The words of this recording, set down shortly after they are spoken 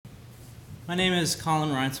My name is Colin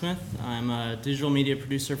Rhinesmith. I'm a digital media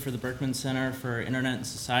producer for the Berkman Center for Internet and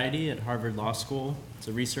Society at Harvard Law School. It's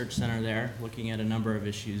a research center there looking at a number of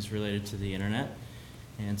issues related to the internet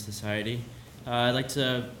and society. I'd like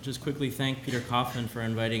to just quickly thank Peter Kaufman for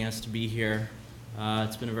inviting us to be here.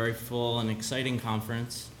 It's been a very full and exciting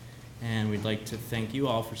conference, and we'd like to thank you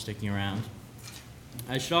all for sticking around.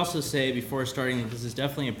 I should also say before starting that this is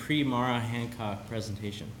definitely a pre-Mara Hancock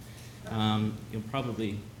presentation. You'll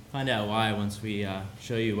probably find out why once we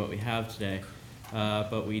show you what we have today,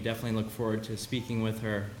 but we definitely look forward to speaking with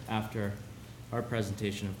her after our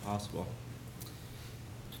presentation if possible.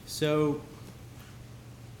 So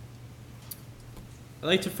I'd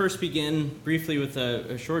like to first begin briefly with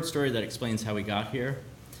a short story that explains how we got here,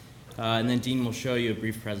 and then Dean will show you a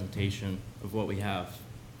brief presentation of what we have.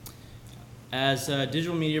 As a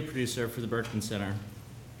digital media producer for the Berkman Center,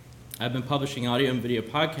 I've been publishing audio and video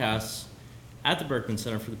podcasts at the Berkman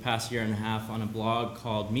Center for the past year and a half on a blog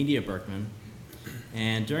called Media Berkman.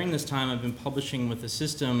 And during this time, I've been publishing with a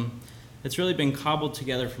system that's really been cobbled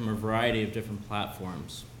together from a variety of different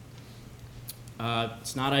platforms.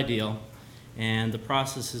 It's not ideal, and the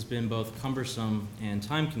process has been both cumbersome and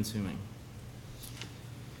time-consuming.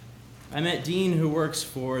 I met Dean, who works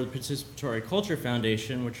for the Participatory Culture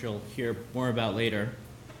Foundation, which you'll hear more about later,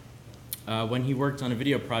 when he worked on a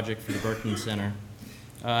video project for the Berkman Center.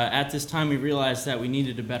 At this time, we realized that we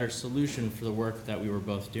needed a better solution for the work that we were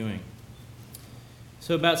both doing.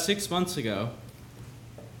 So about 6 months ago,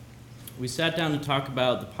 we sat down to talk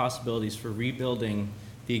about the possibilities for rebuilding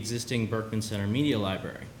the existing Berkman Center Media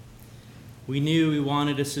Library. We knew we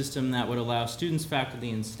wanted a system that would allow students,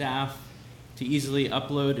 faculty, and staff to easily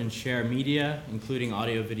upload and share media, including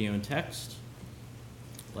audio, video, and text,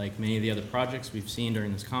 like many of the other projects we've seen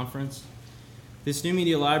during this conference. This new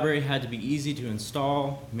media library had to be easy to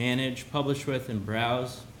install, manage, publish with, and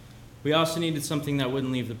browse. We also needed something that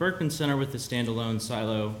wouldn't leave the Berkman Center with a standalone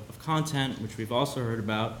silo of content, which we've also heard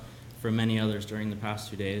about from many others during the past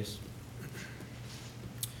 2 days.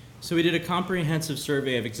 So we did a comprehensive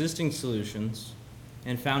survey of existing solutions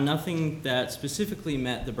and found nothing that specifically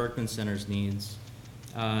met the Berkman Center's needs.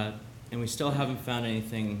 And we still haven't found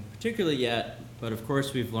anything particular yet, but of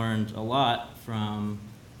course we've learned a lot from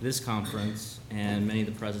this conference and many of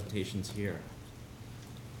the presentations here.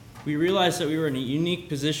 We realized that we were in a unique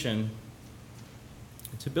position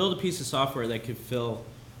to build a piece of software that could fill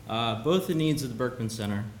both the needs of the Berkman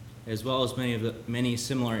Center as well as many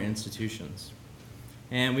similar institutions.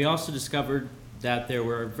 And we also discovered that there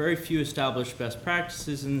were very few established best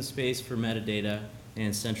practices in the space for metadata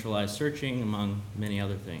and centralized searching, among many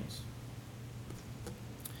other things.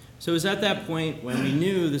 So it was at that point when we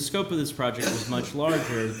knew the scope of this project was much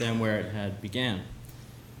larger than where it had began.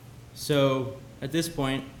 So at this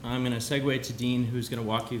point, I'm going to segue to Dean, who's going to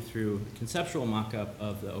walk you through a conceptual mock-up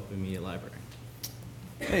of the Open Media Library.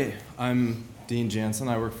 Hey, I'm Dean Jansen.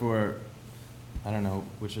 I work for, I don't know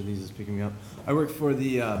which of these is picking me up. I work for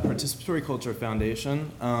the Participatory Culture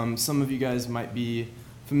Foundation. Some of you guys might be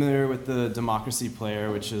familiar with the Democracy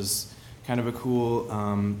Player, which is kind of a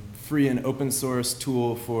cool free and open source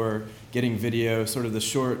tool for getting video. Sort of the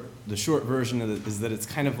short version of it is that it's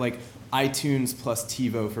kind of like iTunes plus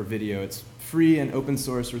TiVo for video. It's free and open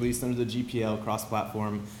source, released under the GPL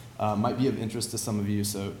cross-platform. Might be of interest to some of you,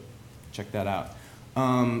 so check that out.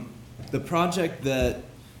 The project that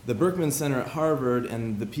the Berkman Center at Harvard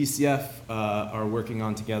and the PCF are working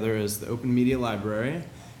on together is the Open Media Library.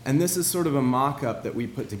 And this is sort of a mock-up that we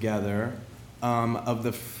put together of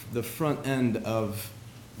the front end of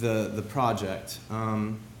the project.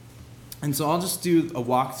 And so I'll just do a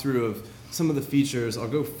walkthrough of some of the features. I'll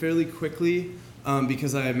go fairly quickly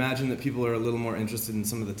because I imagine that people are a little more interested in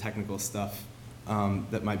some of the technical stuff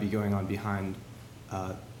that might be going on behind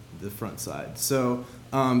the front side. So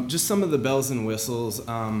just some of the bells and whistles,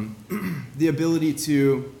 the ability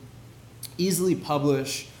to easily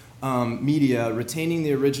publish media, retaining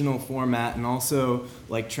the original format, and also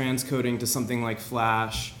like transcoding to something like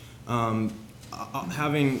Flash,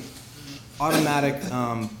 having automatic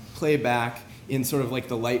playback in sort of like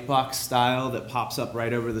the lightbox style that pops up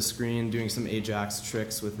right over the screen, doing some Ajax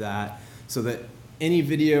tricks with that, so that any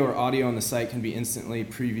video or audio on the site can be instantly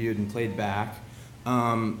previewed and played back.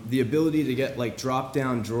 The ability to get like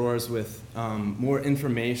drop-down drawers with more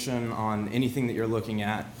information on anything that you're looking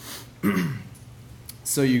at.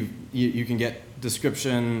 So you can get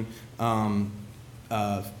description,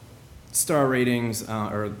 star ratings,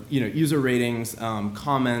 or user ratings,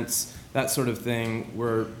 comments, that sort of thing.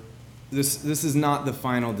 This is not the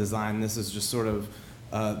final design. This is just sort of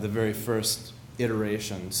the very first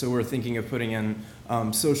iteration. So we're thinking of putting in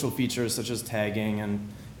social features such as tagging and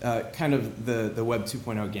kind of the Web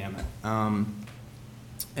 2.0 gamut.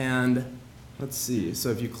 And let's see, so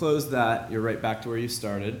if you close that, you're right back to where you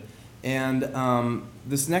started. And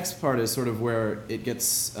this next part is sort of where it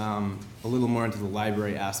gets a little more into the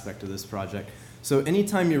library aspect of this project. So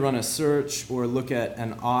anytime you run a search or look at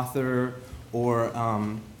an author or,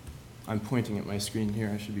 I'm pointing at my screen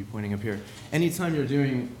here, I should be pointing up here. Anytime you're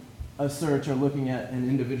doing a search or looking at an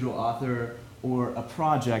individual author or a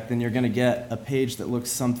project, then you're going to get a page that looks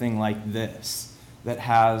something like this, that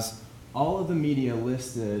has all of the media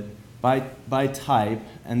listed by type,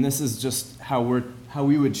 and this is just how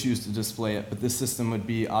we would choose to display it, but this system would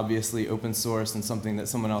be obviously open source and something that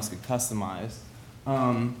someone else could customize,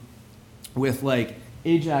 with like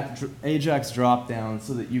Ajax drop down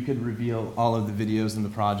so that you could reveal all of the videos in the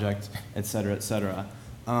project, et cetera, et cetera.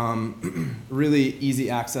 Really easy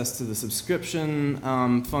access to the subscription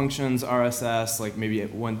functions, RSS, like maybe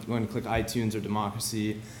one click iTunes or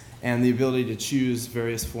Democracy, and the ability to choose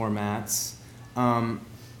various formats.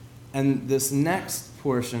 And this next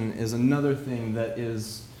portion is another thing that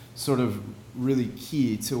is sort of really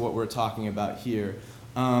key to what we're talking about here.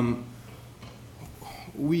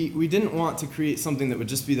 We didn't want to create something that would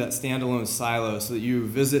just be that standalone silo so that you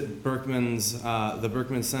visit Berkman's, the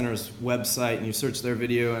Berkman Center's website and you search their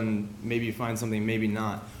video and maybe you find something, maybe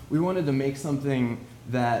not. We wanted to make something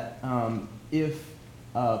that if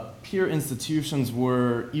peer institutions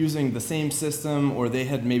were using the same system or they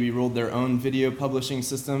had maybe rolled their own video publishing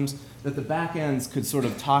systems, that the backends could sort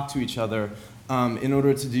of talk to each other in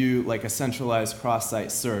order to do like a centralized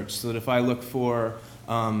cross-site search. So that if I look for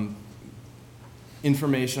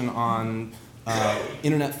information on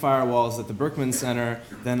internet firewalls at the Berkman Center,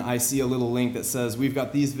 then I see a little link that says, we've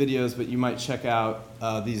got these videos, but you might check out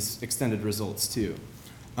these extended results too.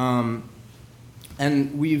 And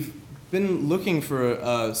we've been looking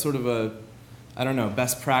for sort of a, I don't know,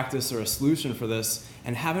 best practice or a solution for this,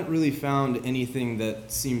 and haven't really found anything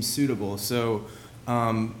that seems suitable. So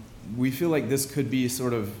we feel like this could be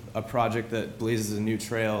sort of a project that blazes a new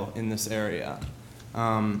trail in this area.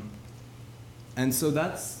 And so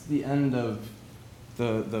that's the end of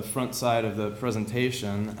the front side of the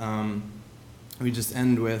presentation. We just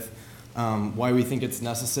end with why we think it's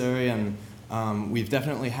necessary, and we've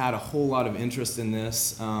definitely had a whole lot of interest in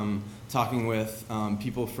this, talking with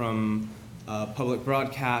people from public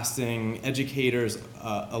broadcasting, educators,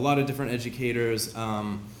 a lot of different educators,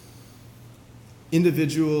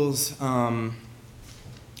 individuals, a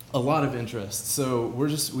lot of interest. So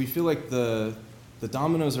we feel like the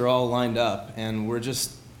dominoes are all lined up, and we're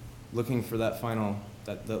just looking for that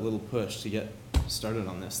that little push to get started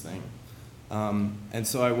on this thing. And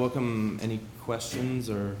so I welcome any questions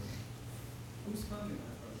or. Who's funding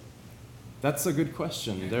that project? That's a good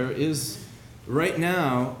question. There is, right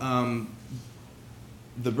now,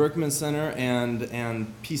 the Berkman Center and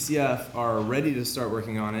PCF are ready to start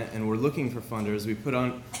working on it, and we're looking for funders.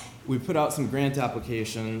 We put out some grant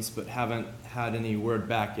applications, but haven't had any word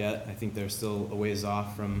back yet. I think they're still a ways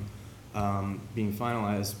off from being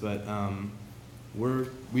finalized, but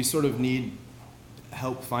we sort of need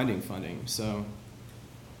help finding funding. So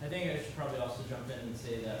I think I should probably also jump in and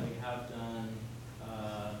say that we have done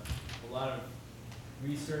a lot of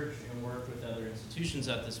research and work with other institutions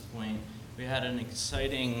at this point. We had an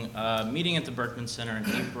exciting meeting at the Berkman Center in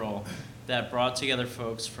April that brought together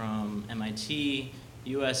folks from MIT,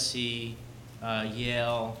 USC,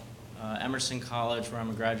 Yale, Emerson College, where I'm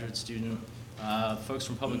a graduate student, folks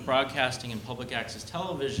from public broadcasting and public access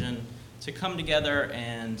television, to come together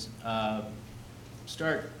and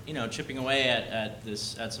start, chipping away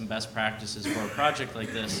at some best practices for a project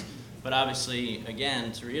like this. But obviously,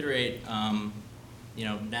 again, to reiterate,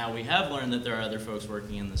 now we have learned that there are other folks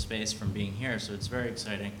working in the space from being here, so it's very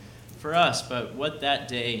exciting for us. But what that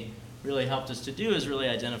day really helped us to do is really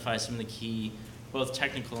identify some of the key, both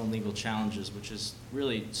technical and legal challenges, which is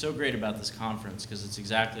really so great about this conference, because it's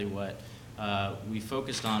exactly what we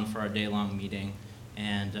focused on for our day-long meeting.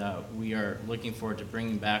 And we are looking forward to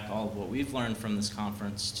bringing back all of what we've learned from this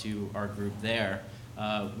conference to our group there,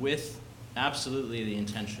 with absolutely the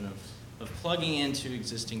intention of plugging into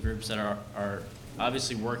existing groups that are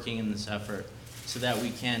obviously working in this effort, so that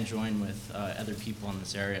we can join with other people in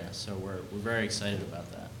this area. So we're very excited about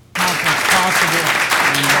that. Conference possible.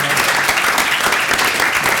 And,